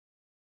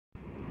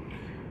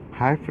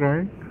Hi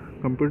friend,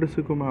 computer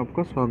सीखो में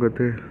आपका स्वागत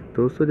है।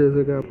 दोस्तों,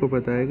 जैसे कि आपको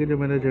पता है कि जो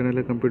मेरा चैनल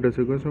है कंप्यूटर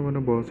सीखो, उसमें मैंने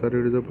बहुत सारे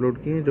वीडियोस अपलोड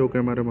किए हैं जो कि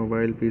हमारे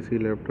मोबाइल पीसी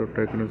लैपटॉप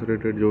टेक्नो से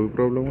रिलेटेड जो भी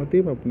प्रॉब्लम होती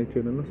है मैं अपने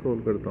चैनल में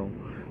सोल्व करता हूँ।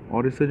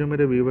 और इससे जो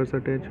मेरे व्यूवर्स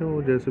अटैच हैं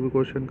वो जैसे भी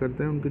क्वेश्चन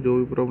करते हैं, उनकी जो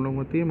भी प्रॉब्लम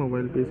होती है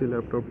मोबाइल पीसी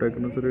लैपटॉप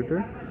टेक्नो से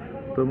रिलेटेड,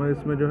 तो मैं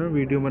इसमें जो है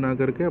वीडियो बना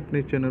करके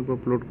अपने चैनल पर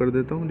अपलोड कर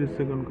देता हूँ,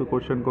 जिससे कि उनके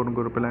क्वेश्चन को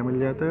उनको रिप्लाई मिल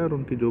जाता है और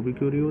उनकी जो भी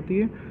क्यूरी होती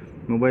है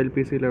मोबाइल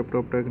पीसी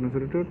लैपटॉप टेक्नो से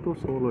रिलेटेड तो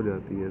सोल्व हो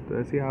जाती है। तो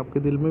ऐसे आपके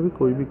दिल में भी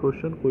कोई भी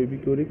क्वेश्चन, कोई भी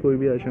क्यूरी, कोई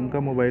भी आशंका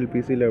मोबाइल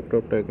पीसी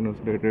लैपटॉप टेक्नो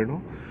से रिलेटेड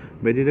हो,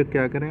 बेझिझक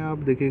क्या करें, आप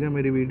देखिएगा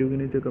मेरी वीडियो के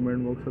नीचे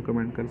कमेंट बॉक्स में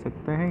कमेंट कर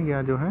सकते हैं,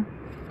 या जो है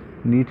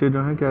नीचे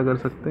जो है क्या कर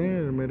सकते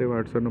हैं, मेरे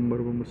व्हाट्सएप नंबर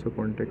पर मुझसे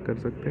कांटेक्ट कर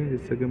सकते हैं,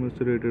 जिससे कि मैं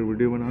उससे रिलेटेड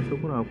वीडियो बना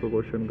सकूँ और आपका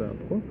क्वेश्चन का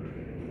आपको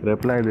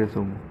रिप्लाई दे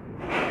सकूँ।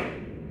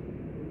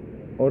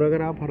 और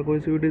अगर आप हर कोई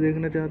सी वीडियो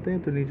देखना चाहते हैं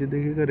तो नीचे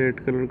देखिएगा रेड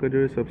कलर का जो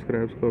है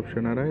सब्सक्राइब का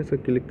ऑप्शन आ रहा है, इसे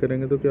क्लिक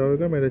करेंगे तो क्या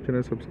होगा, मेरा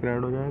चैनल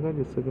सब्सक्राइब हो जाएगा,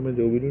 जिससे कि मैं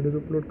जो भी वीडियो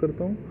अपलोड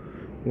करता हूँ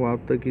वो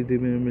आप तक ईजी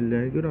में मिल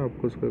जाएगी और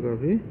आपको उसका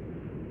काफ़ी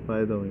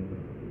फ़ायदा होगा।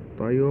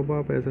 तो आई होप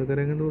आप ऐसा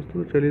करेंगे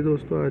दोस्तों। चलिए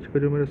दोस्तों, आज का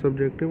जो मेरा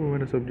सब्जेक्ट है वो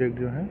मेरा सब्जेक्ट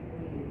जो है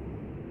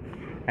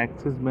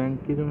एक्सिस बैंक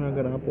की जो है,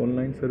 अगर आप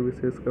ऑनलाइन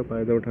सर्विसेज का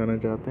फ़ायदा उठाना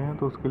चाहते हैं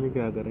तो उसके लिए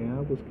क्या करें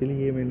आप, उसके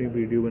लिए ये मैंने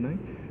वीडियो बनाई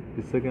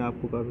जिससे कि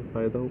आपको काफ़ी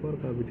फ़ायदा होगा और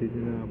काफ़ी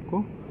चीज़ें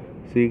आपको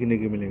सीखने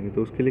की मिलेंगी।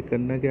 तो उसके लिए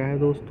करना क्या है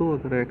दोस्तों,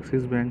 अगर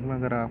एक्सिस बैंक में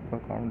अगर आपका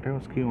अकाउंट है,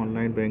 उसकी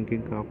ऑनलाइन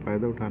बैंकिंग का आप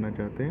फ़ायदा उठाना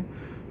चाहते हैं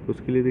तो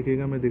उसके लिए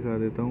देखिएगा मैं दिखा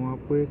देता हूँ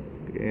आपको,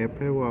 एक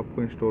ऐप है वो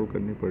आपको इंस्टॉल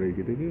करनी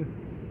पड़ेगी। देखिए,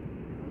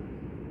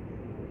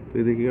 तो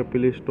ये देखिएगा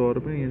प्ले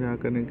स्टोर में ये जा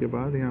करने के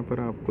बाद यहाँ पर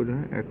आपको जो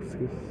है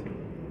एक्सिस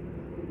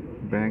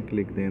बैंक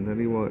लिख दें,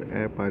 तभी वो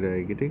ऐप आ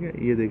जाएगी। ठीक है,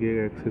 ये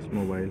देखिएगा एक्सिस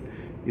मोबाइल,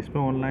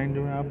 इसमें ऑनलाइन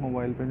जो है आप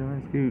मोबाइल पे जो है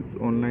इसकी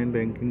ऑनलाइन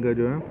बैंकिंग का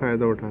जो है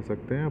फ़ायदा उठा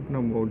सकते हैं। अपना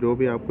जो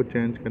भी आपको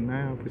चेंज करना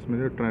है आप इसमें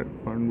जो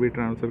फंड भी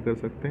ट्रांसफ़र कर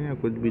सकते हैं या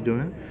कुछ भी जो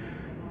है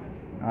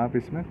आप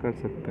इसमें कर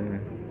सकते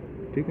हैं।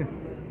 ठीक है,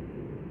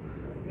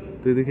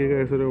 तो ये देखिएगा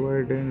ऐसे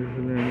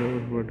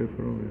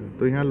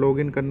तो यहाँ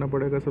लॉगिन करना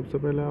पड़ेगा सबसे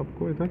पहले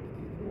आपको इधर।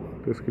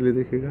 तो इसके लिए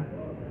देखिएगा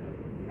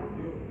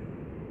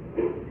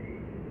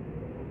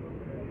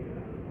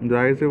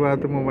जाहिर सी बात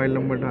है मोबाइल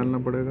नंबर डालना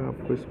पड़ेगा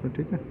आपको इसमें।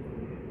 ठीक है,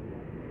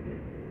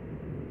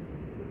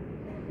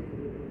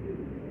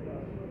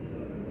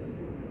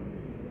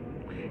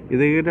 ये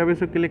देखिए जब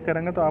इसे क्लिक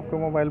करेंगे तो आपके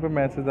मोबाइल पे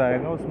मैसेज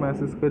आएगा, उस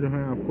मैसेज का जो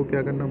है आपको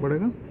क्या करना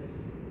पड़ेगा,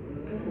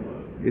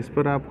 इस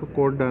पर आपको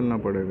कोड डालना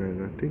पड़ेगा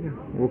इधर। ठीक है,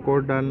 वो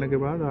कोड डालने के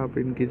बाद आप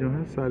इनकी जो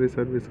है सारी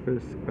सर्विस का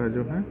इसका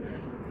जो है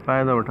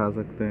फ़ायदा उठा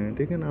सकते हैं।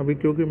 ठीक है ना, अभी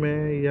क्योंकि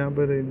मैं यहाँ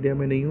पर इंडिया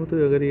में नहीं हूँ,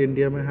 तो अगर ये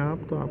इंडिया में है आप,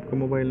 तो आपका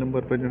मोबाइल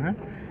नंबर पर जो है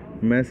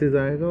मैसेज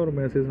आएगा और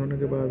मैसेज होने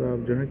के बाद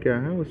आप जो है क्या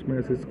है उस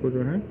मैसेज को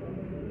जो है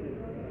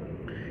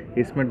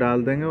इसमें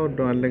डाल देंगे और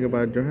डालने के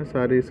बाद जो है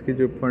सारी इसकी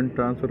जो फंड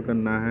ट्रांसफ़र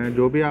करना है,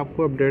 जो भी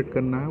आपको अपडेट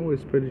करना है वो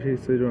इस पर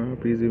से जो है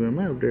आप ईजी वे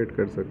में अपडेट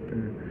कर सकते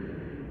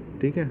हैं।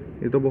 ठीक है,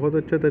 ये तो बहुत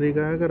अच्छा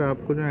तरीका है। अगर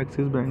आपको जो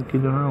एक्सिस बैंक की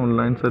जो है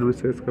ऑनलाइन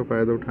सर्विसेज का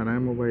फ़ायदा उठाना है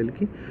मोबाइल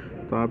की,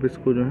 तो आप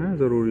इसको जो है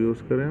ज़रूर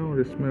यूज़ करें। और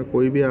इसमें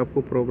कोई भी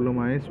आपको प्रॉब्लम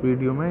आए इस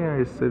वीडियो में या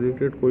इससे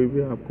रिलेटेड कोई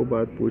भी आपको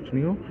बात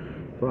पूछनी हो,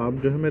 तो आप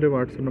जो है मेरे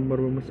व्हाट्सएप नंबर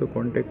पर मुझसे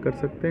कांटेक्ट कर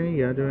सकते हैं,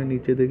 या जो है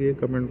नीचे देखिए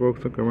कमेंट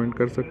बॉक्स में कमेंट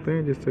कर सकते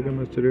हैं, जिससे कि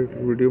मैं उससे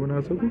रिलेटेड वीडियो बना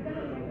सकूँ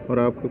और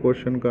आपके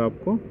क्वेश्चन का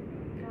आपको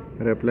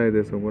रिप्लाई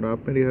दे सकूँ। और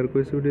आप मेरी हर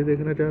कोई सी वीडियो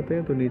देखना चाहते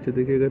हैं तो नीचे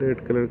देखिएगा रेड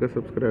कलर का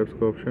सब्सक्राइब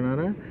का ऑप्शन आ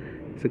रहा है,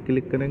 इसे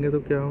क्लिक करेंगे तो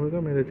क्या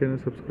होगा, मेरा चैनल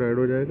सब्सक्राइब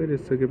हो जाएगा,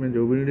 जिससे कि मैं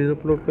जो भी वीडियो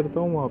अपलोड करता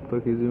हूँ वो आप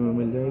तक ईजी में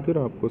मिल जाएगी और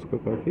आपको उसका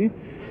काफ़ी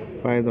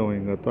फ़ायदा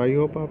होगा। तो आई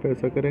होप आप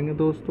ऐसा करेंगे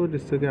दोस्तों,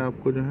 जिससे कि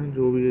आपको जो है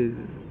जो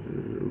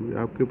भी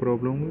आपकी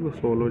प्रॉब्लम होगी वो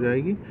सॉल्व हो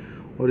जाएगी।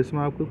 और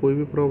इसमें आपको कोई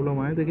भी प्रॉब्लम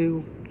आए,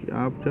 देखिए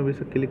आप जब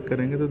इसे क्लिक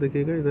करेंगे तो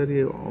देखिएगा इधर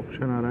ये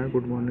ऑप्शन आ रहा है,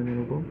 गुड मॉर्निंग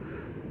अनुपम,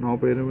 नाउ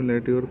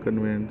पेरेबिलिट और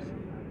कन्वेंस।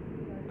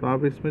 तो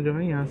आप इसमें जो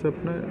है यहाँ से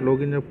अपना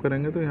लॉगिन जब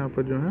करेंगे तो यहाँ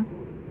पर जो है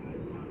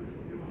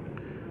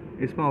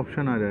इसमें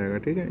ऑप्शन आ जाएगा।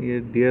 ठीक है, ये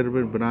डियर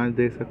ब्रांच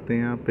देख सकते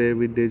हैं यहाँ पे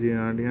विद डेजी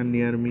आर्ट, यहाँ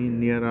नियर मी,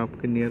 नियर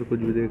आपके नियर कुछ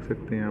भी देख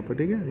सकते हैं यहाँ पर।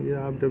 ठीक है, ये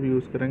आप जब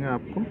यूज़ करेंगे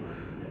आपको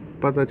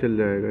पता चल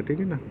जाएगा। ठीक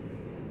है ना,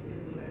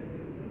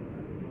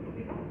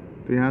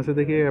 तो यहाँ से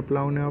देखिए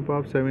अप्लाउ नाउ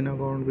आप सेविंग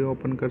अकाउंट भी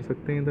ओपन कर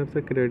सकते हैं, इधर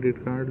से क्रेडिट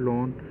कार्ड,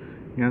 लोन,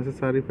 यहाँ से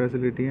सारी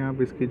फैसिलिटी हैं,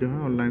 आप इसकी जो है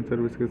ऑनलाइन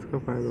सर्विस का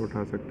फ़ायदा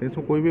उठा सकते हैं।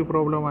 इसमें कोई भी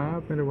प्रॉब्लम आया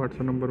आप मेरे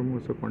व्हाट्सएप नंबर में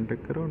मुझसे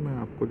कांटेक्ट करें और मैं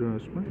आपको जो है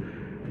उसमें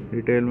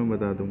डिटेल में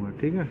बता दूंगा।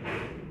 ठीक है,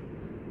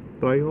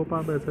 तो आई होप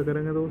आप ऐसा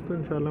करेंगे दोस्तों।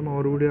 इंशाल्लाह मैं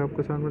और वीडियो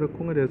आपके सामने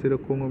रखूँगा, जैसे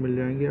रखूँगा मिल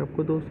जाएंगी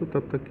आपको दोस्तों।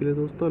 तब तक के लिए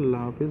दोस्तों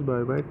अल्लाह हाफिज़,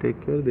 बाय बाय, टेक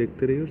केयर,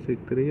 देखते रहिए और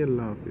सीखते रहिए।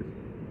 अल्लाह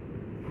हाफिज़।